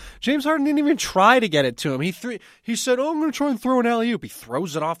Harden didn't even try to get it to him. He said, "Oh, I'm going to try and throw an alley-oop." He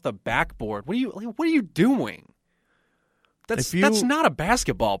throws it off the backboard. What are you doing? That's not a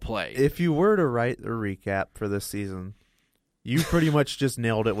basketball play. If you were to write a recap for this season, you pretty much just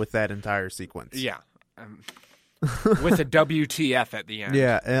nailed it with that entire sequence. Yeah. With a WTF at the end.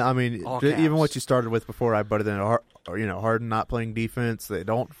 Yeah, I mean, even what you started with before, I butted in, Harden not playing defense. They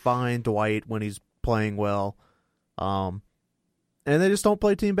don't find Dwight when he's playing well. And they just don't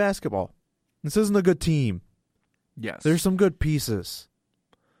play team basketball. This isn't a good team. Yes. There's some good pieces.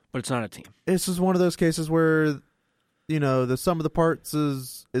 But it's not a team. This is one of those cases where, the sum of the parts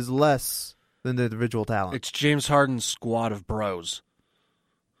is less than the individual talent. It's James Harden's squad of bros.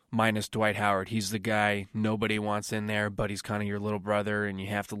 Minus Dwight Howard. He's the guy nobody wants in there, but he's kind of your little brother, and you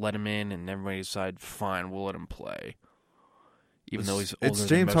have to let him in, and everybody decide, fine, we'll let him play. Even though he's older it's James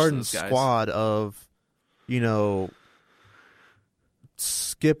than most Harden's of those guys. Squad of,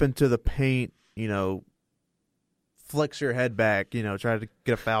 skip into the paint, flex your head back, try to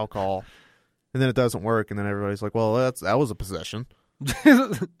get a foul call, and then it doesn't work, and then everybody's like, well, that was a possession.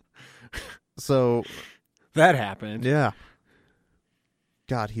 So that happened. Yeah.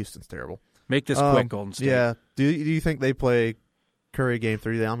 God, Houston's terrible. Make this quick, Golden State. Yeah. Do you think they play Curry game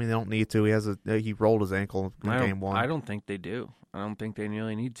 3? I mean, they don't need to. He rolled his ankle in game 1. I don't think they do. I don't think they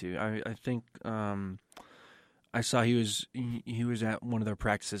really need to. I think I saw he was at one of their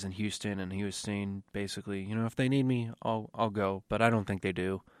practices in Houston, and he was saying basically, if they need me, I'll go. But I don't think they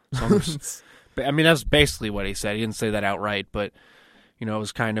do. So I mean, that's basically what he said. He didn't say that outright, but it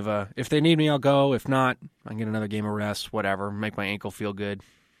was kind of if they need me, I'll go. If not, I can get another game of rest, whatever, make my ankle feel good.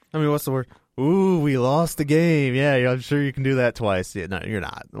 I mean, what's the word? Ooh, we lost the game. Yeah, I'm sure you can do that twice. Yeah, no, you're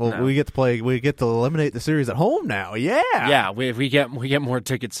not. Well, no. We get to eliminate the series at home now. Yeah. Yeah, we get more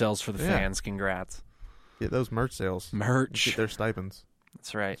ticket sales for the fans. Congrats. Get those merch sales. Get their stipends.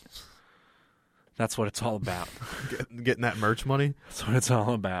 That's right. That's what it's all about. Getting that merch money? That's what it's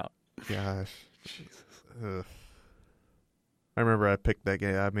all about. Gosh. Jesus. Ugh. I remember I picked that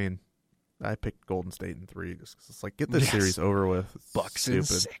game. I mean, I picked Golden State in 3 just 'cause it's like, get this series over with. It's Bucks stupid. in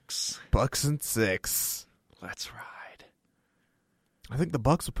 6. Bucks in 6. Let's ride. I think the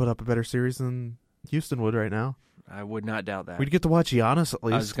Bucks would put up a better series than Houston would right now. I would not doubt that. We'd get to watch Giannis at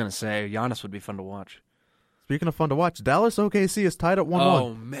least. I was going to say, Giannis would be fun to watch. Speaking of fun to watch, Dallas OKC is tied at 1-1.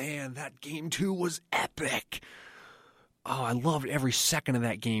 Oh, man, that game 2 was epic. Oh, I loved every second of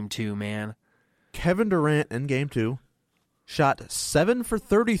that game 2, man. Kevin Durant in game 2 shot 7 for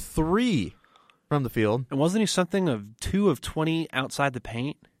 33 from the field. And wasn't he something of 2 of 20 outside the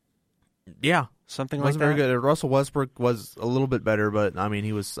paint? Yeah. Something like that. Wasn't very good. Russell Westbrook was a little bit better, but, I mean,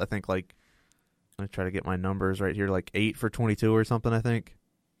 he was, I think, like, I'm going to try to get my numbers right here, like 8 for 22 or something, I think.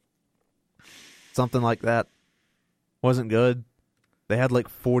 Something like that. Wasn't good. They had like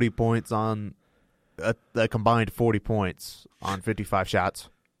 40 points on a combined 40 points on 55 shots.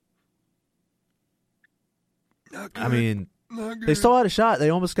 I mean, they still had a shot. They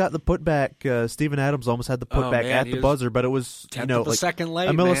almost got the putback. Steven Adams almost had the putback at the buzzer, but it was of a like second late,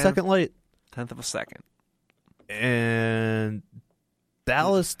 a millisecond late. 10th of a second. And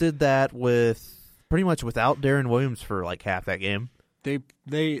Dallas did that with pretty much without Darren Williams for like half that game. They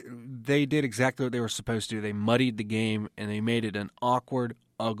did exactly what they were supposed to do. They muddied the game, and they made it an awkward,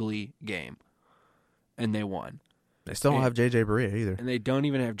 ugly game. And they won. They still don't have J.J. Barea either. And they don't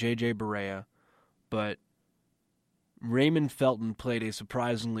even have J.J. Barea. But Raymond Felton played a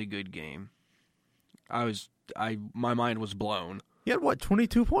surprisingly good game. My mind was blown. He had,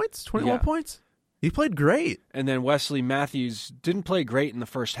 22 points? 21 points? He played great. And then Wesley Matthews didn't play great in the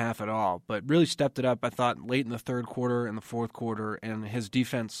first half at all, but really stepped it up, I thought, late in the third quarter and the fourth quarter. And his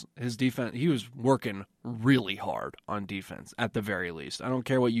defense, he was working really hard on defense, at the very least. I don't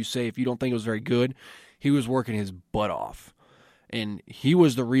care what you say. If you don't think it was very good, he was working his butt off. And he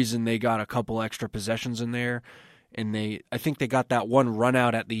was the reason they got a couple extra possessions in there. And I think they got that one run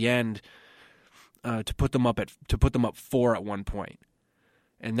out at the end to put them up 4 at one point.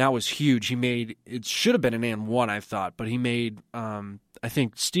 And that was huge. It should have been an and one, I thought, but he made, I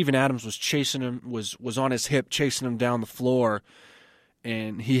think Steven Adams was chasing him, was on his hip, chasing him down the floor,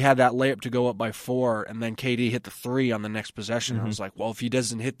 and he had that layup to go up by 4, and then KD hit the 3 on the next possession. Mm-hmm. I was like, well, if he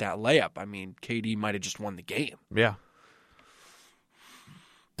doesn't hit that layup, I mean, KD might have just won the game. Yeah.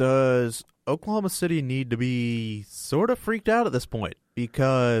 Does Oklahoma City need to be sort of freaked out at this point?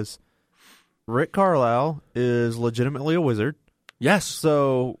 Because Rick Carlisle is legitimately a wizard. Yes.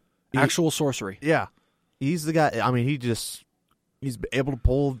 So actual sorcery. Yeah. He's the guy. I mean, he's able to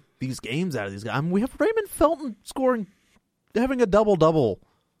pull these games out of these guys. I mean, we have Raymond Felton having a double-double.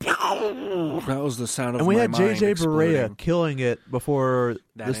 That was the sound of and we my had mind J.J. exploding. Barea killing it before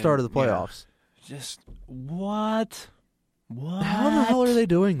the start of the playoffs. Yeah. Just what? How the hell are they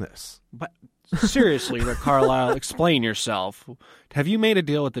doing this? But seriously, Rick Carlisle, explain yourself. Have you made a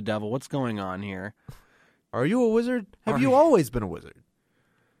deal with the devil? What's going on here? Are you a wizard? Have you always been a wizard?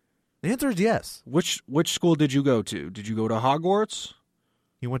 The answer is yes. Which school did you go to? Did you go to Hogwarts?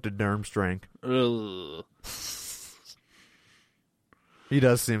 He went to Durmstrang. Ugh. He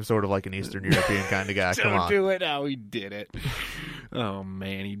does seem sort of like an Eastern European kind of guy. Come on. Don't do it. Oh, he did it. Oh,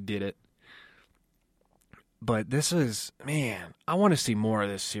 man, he did it. But this is, man, I want to see more of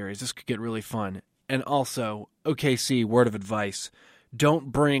this series. This could get really fun. And also, OKC, word of advice,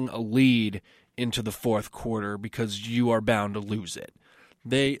 don't bring a lead into the fourth quarter because you are bound to lose it.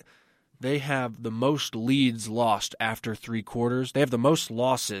 They have the most leads lost after 3 quarters. They have the most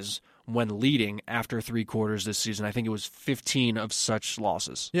losses when leading after 3 quarters this season. I think it was 15 of such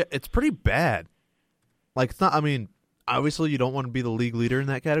losses. Yeah, it's pretty bad. Like, it's not, I mean, obviously you don't want to be the league leader in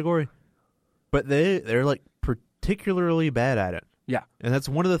that category, but they're like particularly bad at it. Yeah. And that's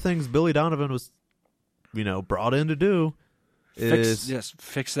one of the things Billy Donovan was, brought in to do.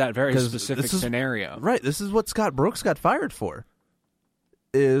 Fix that very specific scenario. Right. This is what Scott Brooks got fired for.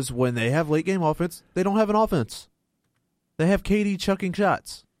 is when they have late game offense, they don't have an offense. They have KD chucking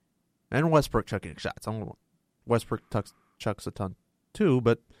shots and Westbrook chucking shots. Westbrook chucks a ton too,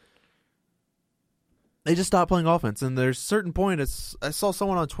 but they just stop playing offense. And there's a certain point, I saw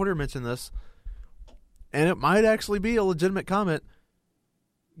someone on Twitter mention this, and it might actually be a legitimate comment.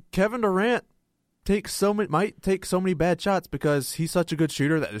 Kevin Durant might take so many bad shots because he's such a good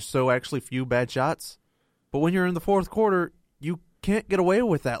shooter that there's so actually few bad shots. But when you're in the fourth quarter, you can't get away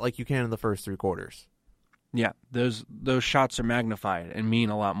with that like you can in the first 3 quarters. Yeah, those shots are magnified and mean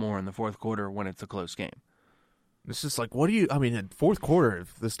a lot more in the fourth quarter when it's a close game. It's just like, in fourth quarter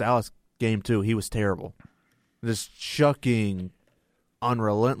of this Dallas game too, he was terrible. Just chucking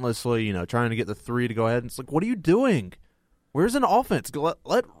unrelentlessly, trying to get the 3 to go ahead. And it's like, what are you doing? Where's an offense?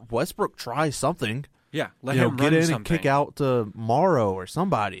 Let Westbrook try something. Yeah, let him get run in something. And kick out to Morrow or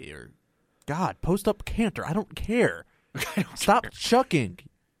somebody, or God, post up Cantor. I don't care. Stop chucking.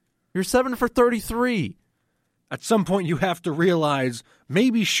 You're 7 for 33. At some point, you have to realize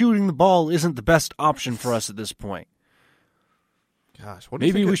maybe shooting the ball isn't the best option for us at this point. Gosh, what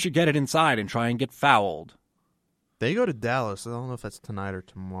maybe we should get it inside and try and get fouled. They go to Dallas. I don't know if that's tonight or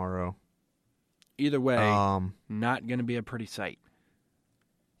tomorrow. Either way, not going to be a pretty sight.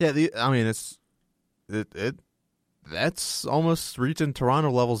 Yeah, that's almost reaching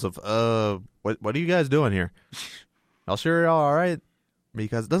Toronto levels of what are you guys doing here? I'll sure you're all right,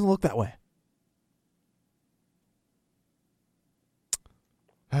 because it doesn't look that way.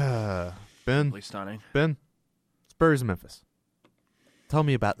 Ben, stunning. Ben, Spurs, Memphis. Tell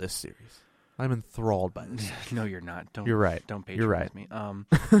me about this series. I'm enthralled by this. No, you're not. You're right. Don't patronize me.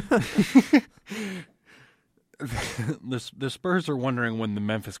 The Spurs are wondering when the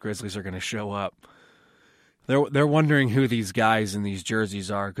Memphis Grizzlies are going to show up. They're wondering who these guys in these jerseys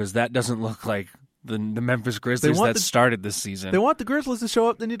are, because that doesn't look like the Memphis Grizzlies that started this season. They want the Grizzlies to show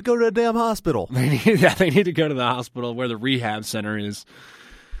up. They need to go to a damn hospital. They need to go to the hospital where the rehab center is.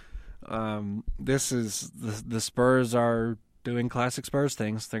 This is the Spurs are doing classic Spurs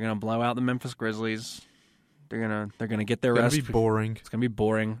things. They're going to blow out the Memphis Grizzlies. They're gonna get their rest. It's going to be boring. It's going to be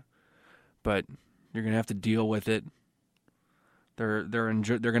boring, but you're going to have to deal with it. They're going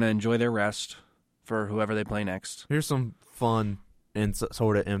to enjoy their rest for whoever they play next. Here's some fun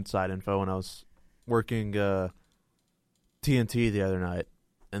sort of inside info. When I was working TNT the other night,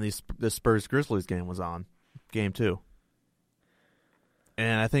 and the Spurs Grizzlies game was on, game 2.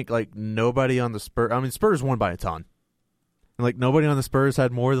 And I think nobody on the Spurs. I mean, Spurs won by a ton. And nobody on the Spurs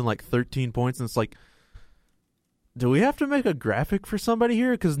had more than 13 points. And it's like, do we have to make a graphic for somebody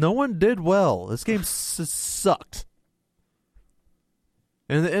here? Because no one did well. This game sucked.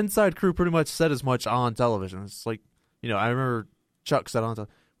 And the inside crew pretty much said as much on television. It's like, I remember Chuck said on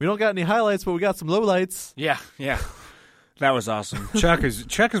television, we don't got any highlights, but we got some lowlights. Yeah. That was awesome. Chuck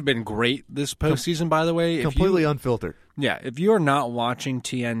has been great this postseason, by the way. Completely unfiltered. Yeah, if you're not watching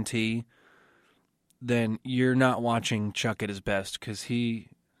TNT, then you're not watching Chuck at his best, because he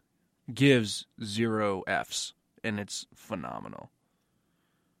gives 0 Fs, and it's phenomenal.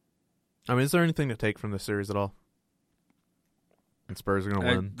 I mean, is there anything to take from this series at all? And Spurs are going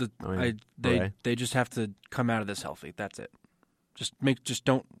to win. They just have to come out of this healthy. That's it. Just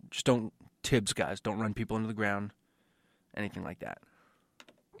don't Tibbs guys. Don't run people into the ground. Anything like that.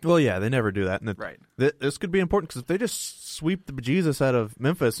 Well, yeah, they never do that. And right. This could be important, because if they just sweep the bejesus out of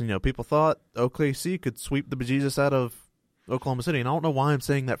Memphis, people thought OKC could sweep the bejesus out of Oklahoma City. And I don't know why I'm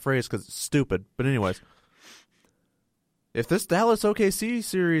saying that phrase, because it's stupid. But anyways, if this Dallas OKC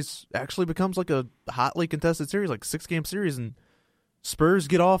series actually becomes a hotly contested series, 6-game series, and Spurs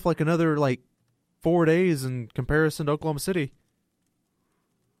get off another 4 days in comparison to Oklahoma City,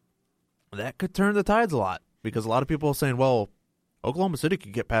 that could turn the tides a lot, because a lot of people are saying, well, Oklahoma City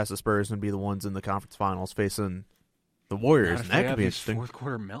could get past the Spurs and be the ones in the conference finals facing the Warriors, and that could be interesting. Fourth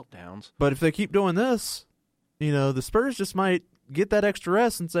quarter meltdowns. But if they keep doing this, the Spurs just might get that extra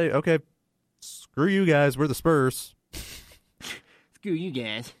rest and say, okay, screw you guys, we're the Spurs. Screw you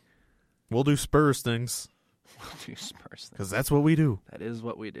guys. We'll do Spurs things. Because that's what we do. That is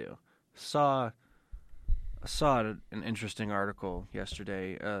what we do. I saw an interesting article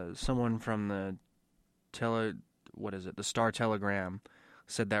yesterday. Someone from the Star Telegram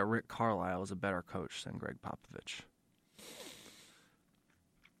said that Rick Carlisle is a better coach than Greg Popovich.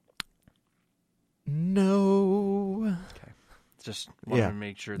 No. Okay. Just wanted to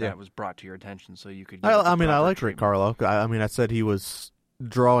make sure that was brought to your attention so you could. I like Rick Carlisle. I said he was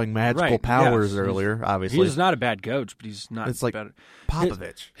drawing magical powers earlier. Obviously, he's not a bad coach, but he's not. It's like better.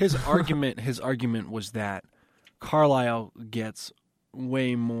 Popovich. His argument was that Carlisle gets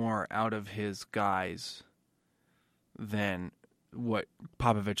way more out of his guys than what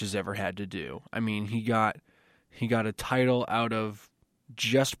Popovich has ever had to do. I mean, he got a title out of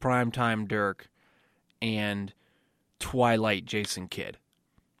just primetime Dirk and Twilight Jason Kidd.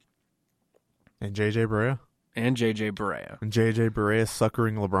 And J.J. Barea. And J.J. Barea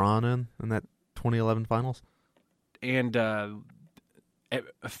suckering LeBron in that 2011 finals. And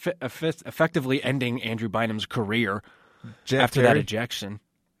effectively ending Andrew Bynum's career after that ejection.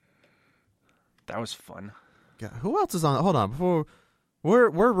 That was fun. Yeah, who else is on? Hold on, before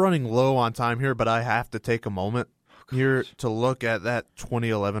we're running low on time here, but I have to take a moment here to look at that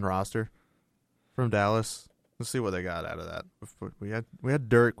 2011 roster from Dallas. Let's see what they got out of that. We had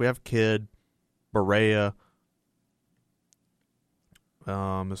Dirk, we have Kidd, Barea.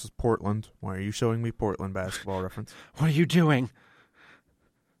 This is Portland. Why are you showing me Portland basketball reference? What are you doing?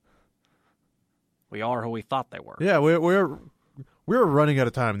 We are who we thought they were. Yeah, we're running out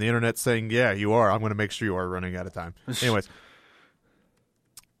of time. The internet's saying, yeah, you are. I'm going to make sure you are running out of time. Anyways,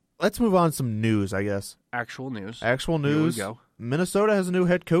 let's move on to some news, I guess. Actual news. Here we go. Minnesota has a new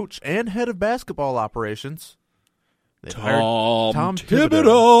head coach and head of basketball operations. Tom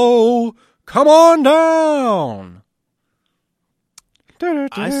Thibodeau. Come on down.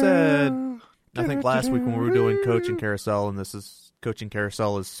 I said, I think last week when we were doing Coaching Carousel, and this is Coaching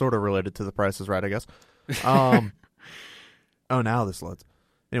Carousel is sort of related to The Price is Right, I guess. Oh, now this loads.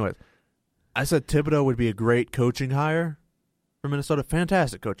 Anyways, I said Thibodeau would be a great coaching hire for Minnesota.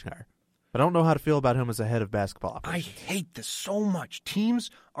 Fantastic coaching hire. But I don't know how to feel about him as a head of basketball operations. I hate this so much.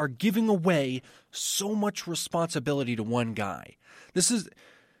 Teams are giving away so much responsibility to one guy. This is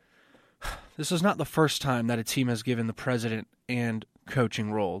not the first time that a team has given the president and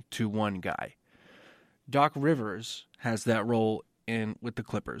coaching role to one guy. Doc Rivers has that role with the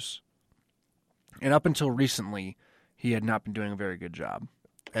Clippers. And up until recently, he had not been doing a very good job.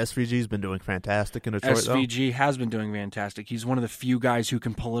 SVG's been doing fantastic in Detroit, SVG has been doing fantastic. He's one of the few guys who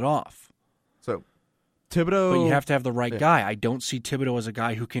can pull it off. So, Thibodeau... But you have to have the right guy. I don't see Thibodeau as a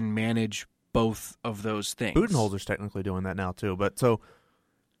guy who can manage both of those things. Budenholzer's technically doing that now, too. But so,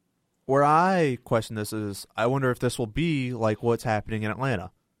 where I question this is, I wonder if this will be like what's happening in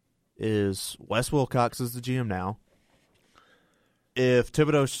Atlanta. Is Wes Wilcox is the GM now. If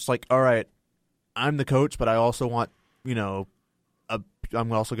Thibodeau's just like, all right, I'm the coach, but I also want, I'm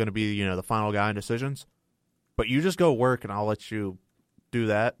also going to be, the final guy in decisions. But you just go work, and I'll let you do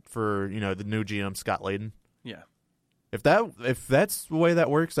that for, the new GM, Scott Layden. Yeah. If that's the way that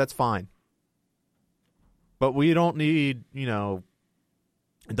works, that's fine. But we don't need, don't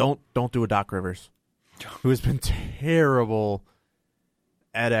do a Doc Rivers, who has been terrible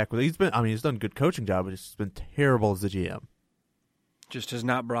at acquisition. He's done a good coaching job, but he's been terrible as the GM. Just has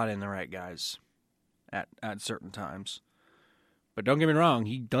not brought in the right guys at certain times. But don't get me wrong,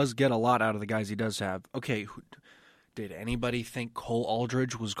 he does get a lot out of the guys he does have. Okay, did anybody think Cole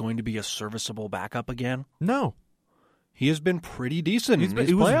Aldridge was going to be a serviceable backup again? No. He has been pretty decent in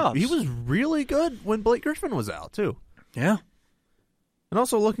these playoffs. He was really good when Blake Griffin was out, too. Yeah. And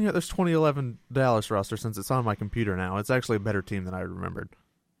also looking at this 2011 Dallas roster, since it's on my computer now, it's actually a better team than I remembered.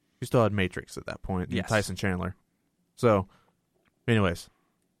 You still had Matrix at that point, and yes. Tyson Chandler. So, anyways,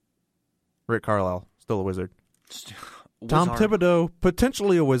 Rick Carlisle, still a wizard. Tom Thibodeau,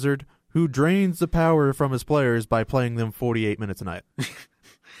 potentially a wizard, who drains the power from his players by playing them 48 minutes a night.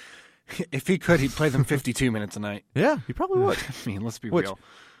 If he could, he'd play them 52 minutes a night. Yeah, he probably would. I mean, let's be real.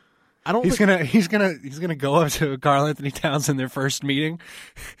 I don't. He's gonna go up to Karl Anthony Towns in their first meeting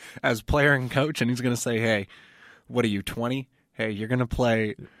as player and coach, and he's gonna say, "Hey, what are you, 20? Hey, you're gonna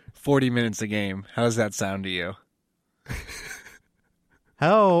play 40 minutes a game. How does that sound to you?"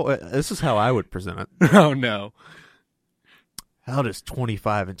 This is how I would present it. Oh no. How does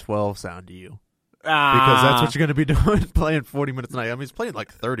 25 and 12 sound to you? Because that's what you're going to be doing, playing 40 minutes a night. He's playing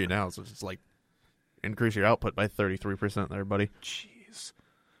like 30 now, so it's like increase your output by 33% there, buddy. Jeez.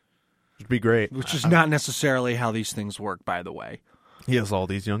 It'd be great. Which is not necessarily how these things work, by the way. He has all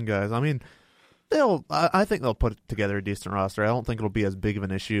these young guys. I think they'll put together a decent roster. I don't think it'll be as big of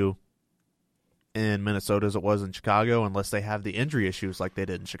an issue in Minnesota as it was in Chicago, unless they have the injury issues like they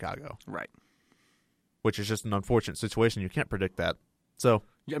did in Chicago. Right. Which is just an unfortunate situation. You can't predict that. So,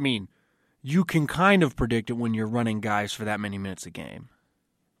 you can kind of predict it when you're running guys for that many minutes a game.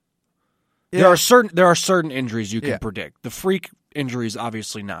 Yeah. There are certain injuries you can predict. The freak injuries,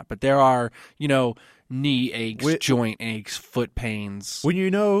 obviously not, but there are, knee aches, joint aches, foot pains. When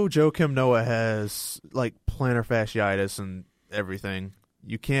Joakim Noah has like plantar fasciitis and everything,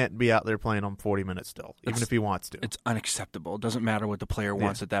 you can't be out there playing him 40 minutes still, even if he wants to. It's unacceptable. It doesn't matter what the player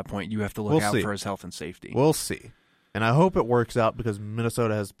wants at that point. You have to look out for his health and safety. We'll see. And I hope it works out because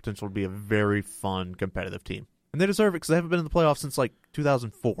Minnesota has potential to be a very fun, competitive team. And they deserve it because they haven't been in the playoffs since,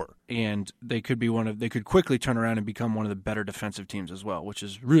 2004. And they could quickly turn around and become one of the better defensive teams as well, which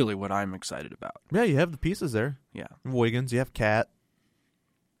is really what I'm excited about. Yeah, you have the pieces there. Yeah. Wiggins, you have Cat.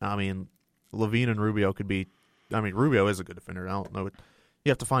 I mean, Levine and Rubio could be... I mean, Rubio is a good defender. I don't know. You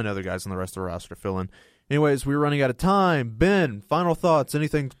have to find other guys on the rest of the roster to fill in. Anyways, we're running out of time. Ben, final thoughts,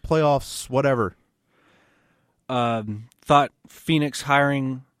 anything, playoffs, whatever. Thought Phoenix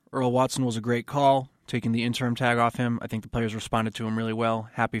hiring Earl Watson was a great call, taking the interim tag off him. I think the players responded to him really well.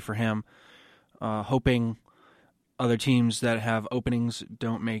 Happy for him. Hoping other teams that have openings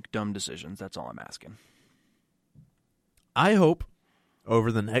don't make dumb decisions. That's all I'm asking. I hope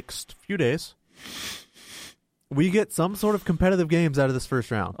over the next few days we get some sort of competitive games out of this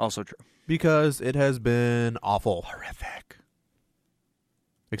first round. Also true. Because it has been awful. Horrific.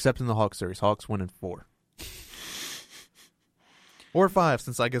 Except in the Hawks series. Hawks win in 4. Or 5,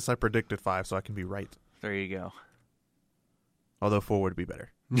 since I guess I predicted 5, so I can be right. There you go. Although 4 would be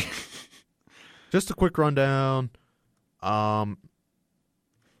better. Just a quick rundown. On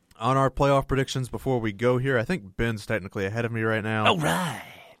our playoff predictions before we go here, I think Ben's technically ahead of me right now. All right.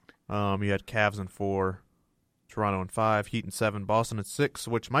 You had Cavs in 4, Toronto in 5, Heat in 7, Boston in 6,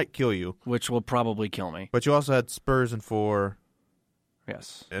 which might kill you. Which will probably kill me. But you also had Spurs in 4.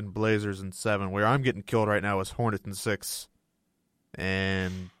 Yes. And Blazers in 7. Where I'm getting killed right now is Hornets in 6.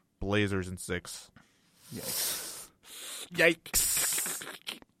 And Blazers in 6. Yikes.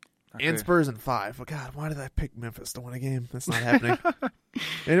 And Spurs in 5. Oh, God, why did I pick Memphis to win a game? That's not happening.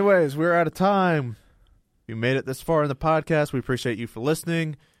 Anyways, we're out of time. If you made it this far in the podcast, we appreciate you for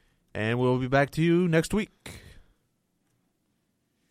listening. And we'll be back to you next week.